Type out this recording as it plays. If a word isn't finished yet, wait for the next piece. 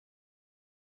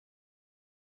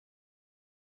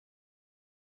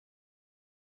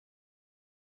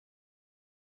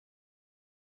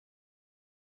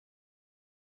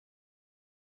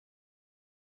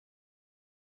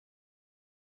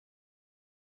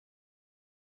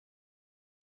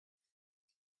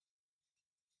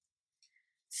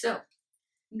So,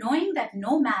 knowing that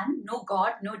no man, no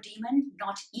god, no demon,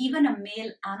 not even a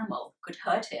male animal could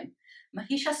hurt him,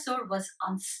 Mahishasur was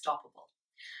unstoppable.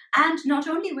 And not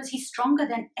only was he stronger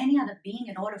than any other being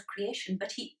in all of creation,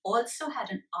 but he also had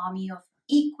an army of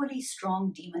equally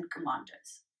strong demon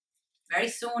commanders. Very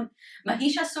soon,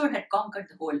 Mahishasur had conquered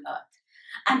the whole earth.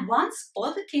 And once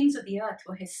all the kings of the earth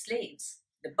were his slaves,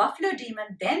 the buffalo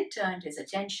demon then turned his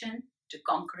attention to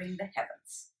conquering the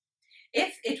heavens.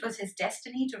 If it was his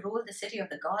destiny to rule the city of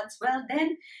the gods, well,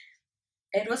 then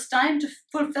it was time to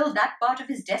fulfill that part of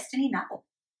his destiny now.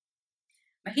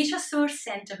 Mahishasur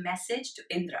sent a message to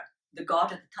Indra, the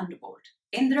god of the thunderbolt,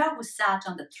 Indra who sat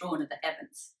on the throne of the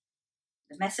heavens.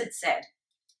 The message said,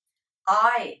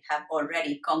 I have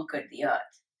already conquered the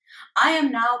earth. I am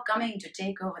now coming to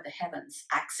take over the heavens.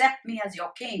 Accept me as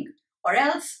your king, or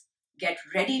else get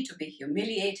ready to be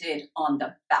humiliated on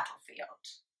the battlefield.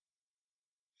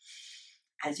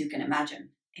 As you can imagine,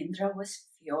 Indra was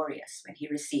furious when he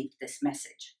received this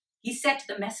message. He said to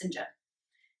the messenger,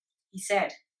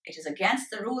 it is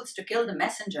against the rules to kill the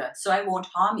messenger, so I won't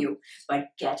harm you, but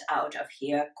get out of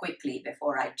here quickly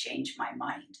before I change my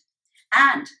mind.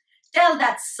 And tell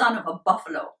that son of a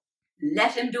buffalo,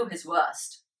 let him do his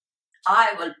worst.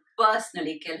 I will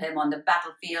personally kill him on the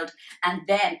battlefield, and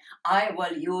then I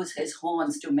will use his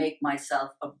horns to make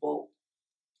myself a bow.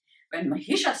 When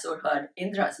Mahishasur heard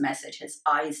Indra's message, his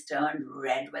eyes turned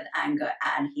red with anger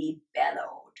and he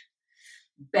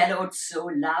bellowed so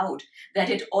loud that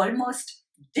it almost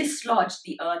dislodged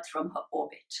the earth from her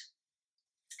orbit.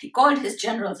 He called his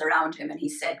generals around him and he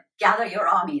said, gather your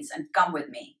armies and come with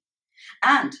me.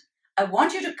 And I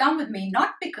want you to come with me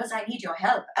not because I need your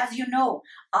help. As you know,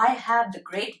 I have the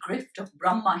great gift of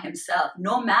Brahma himself.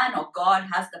 No man or god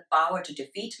has the power to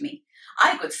defeat me.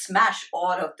 I could smash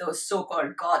all of those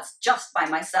so-called gods just by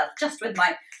myself, just with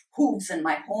my hooves and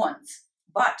my horns.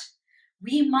 But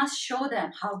we must show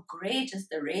them how great is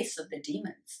the race of the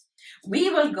demons. We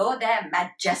will go there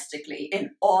majestically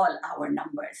in all our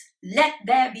numbers. Let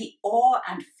there be awe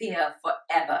and fear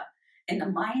forever in the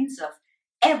minds of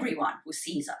everyone who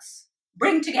sees us.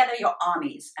 Bring together your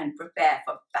armies and prepare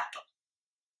for battle.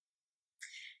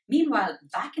 Meanwhile,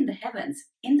 back in the heavens,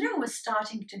 Indra was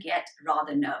starting to get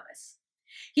rather nervous.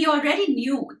 He already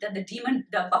knew that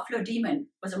the buffalo demon,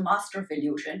 was a master of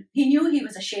illusion. He knew he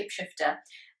was a shapeshifter,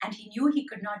 and he knew he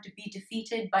could not be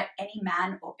defeated by any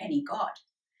man or any god.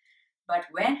 But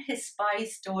when his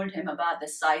spies told him about the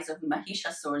size of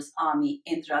Mahishasur's army,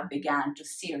 Indra began to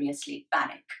seriously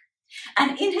panic.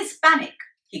 And in his panic,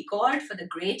 he called for the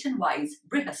great and wise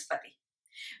Brihaspati.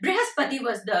 Brihaspati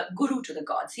was the guru to the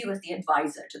gods. He was the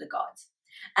advisor to the gods.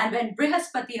 And when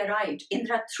Brihaspati arrived,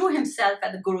 Indra threw himself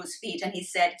at the guru's feet and he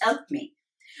said, help me.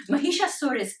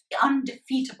 Mahishasur is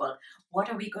undefeatable. What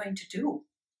are we going to do?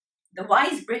 The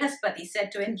wise Brihaspati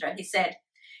said to Indra, he said,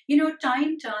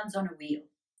 time turns on a wheel.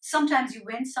 Sometimes you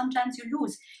win, sometimes you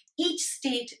lose. Each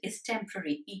state is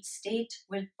temporary. Each state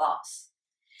will pass.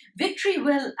 Victory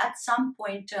will at some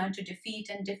point turn to defeat,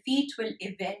 and defeat will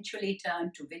eventually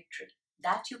turn to victory.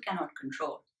 That you cannot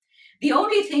control. The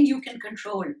only thing you can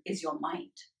control is your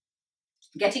mind.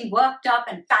 Getting worked up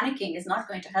and panicking is not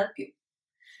going to help you.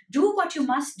 Do what you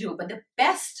must do, but the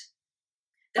best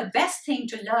thing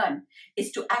to learn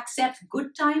is to accept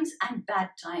good times and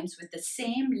bad times with the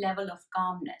same level of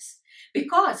calmness.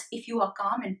 Because if you are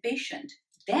calm and patient,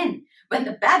 then when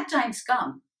the bad times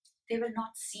come, they will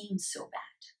not seem so bad.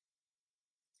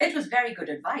 It was very good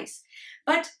advice,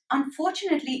 but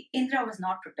unfortunately, Indra was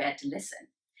not prepared to listen.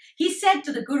 He said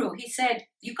to the guru,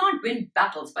 you can't win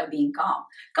battles by being calm.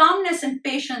 Calmness and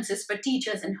patience is for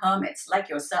teachers and hermits like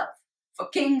yourself. For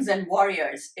kings and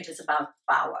warriors, it is about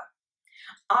power.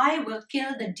 I will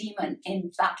kill the demon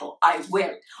in battle. I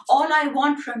will. All I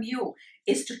want from you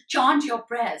is to chant your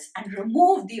prayers and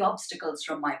remove the obstacles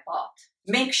from my path.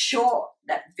 Make sure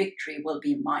that victory will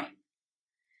be mine.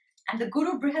 And the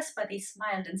Guru Brihaspati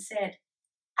smiled and said,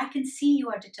 I can see you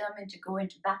are determined to go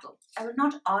into battle. I will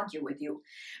not argue with you.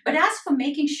 But as for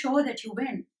making sure that you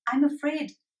win, I'm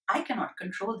afraid I cannot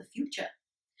control the future.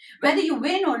 Whether you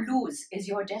win or lose is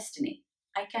your destiny.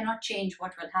 I cannot change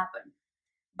what will happen.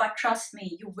 But trust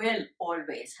me, you will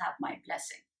always have my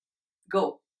blessing.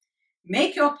 Go,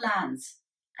 make your plans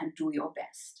and do your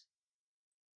best.